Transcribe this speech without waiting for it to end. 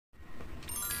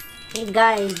Hey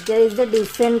guys, there is the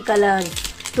different colors,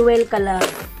 12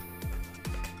 colors.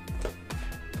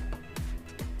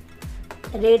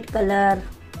 Red color,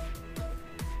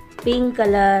 pink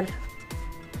color,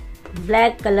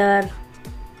 black color,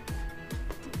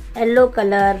 yellow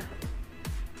color,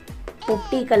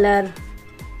 popty color,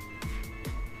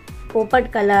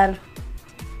 poppet color,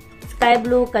 sky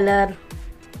blue color,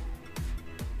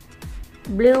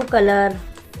 blue color,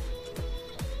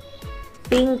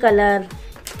 pink color,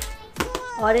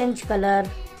 orange color,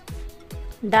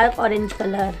 dark orange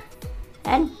color,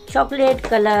 and chocolate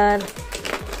color.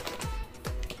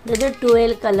 These are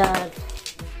 12 colors.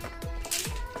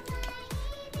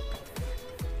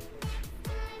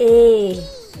 A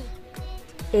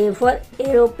for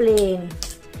aeroplane.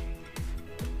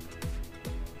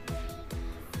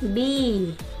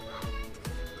 B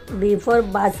for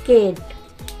basket.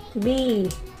 B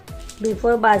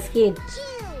for basket.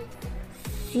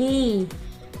 C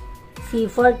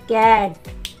for cat.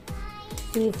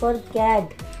 C for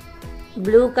cat.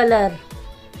 Blue color.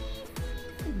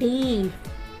 D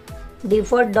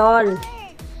for doll.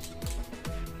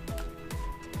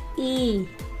 E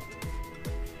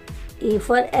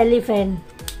for elephant.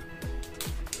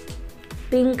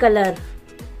 Pink color.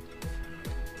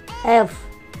 F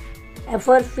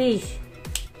for fish.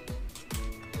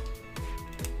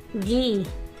 G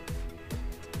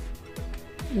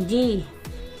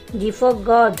for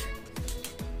God.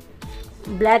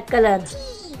 Black color.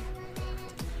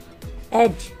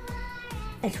 H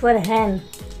for hen.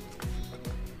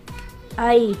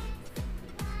 I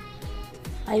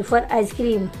for ice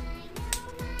cream.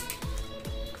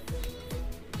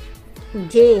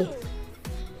 J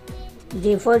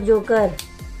for joker.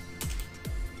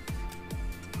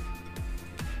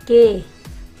 K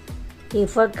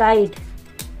for kite.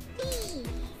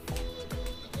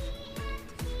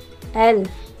 L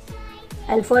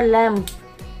for lamp.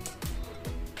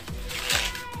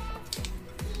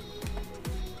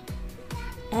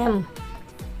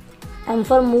 M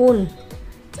for moon.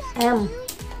 M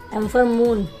for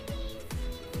moon.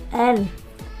 N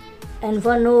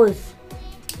for nose.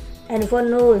 N for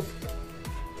nose.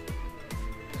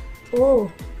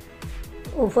 O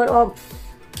for ox.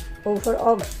 O for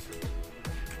ox.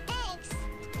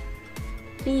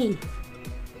 P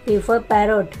for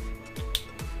parrot.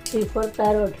 P for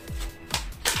parrot.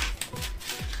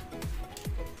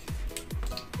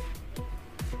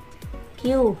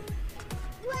 Q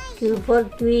for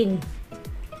queen.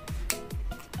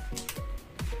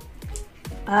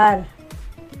 R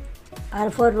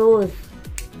for rose.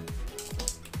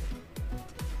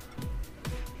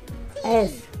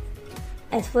 S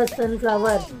for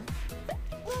sunflower.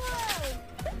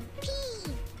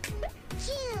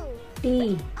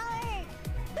 T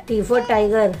for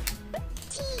tiger.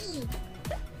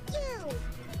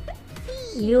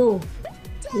 U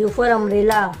for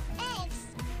umbrella.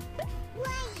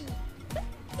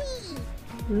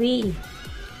 V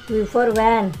for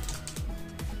van.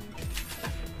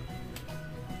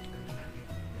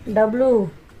 W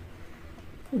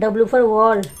for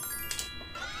wall.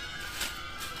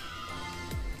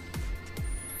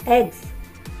 X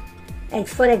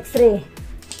for X-ray.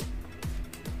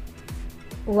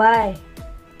 Y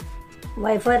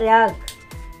for yak.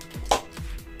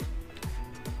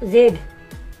 Z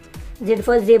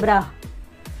for zebra.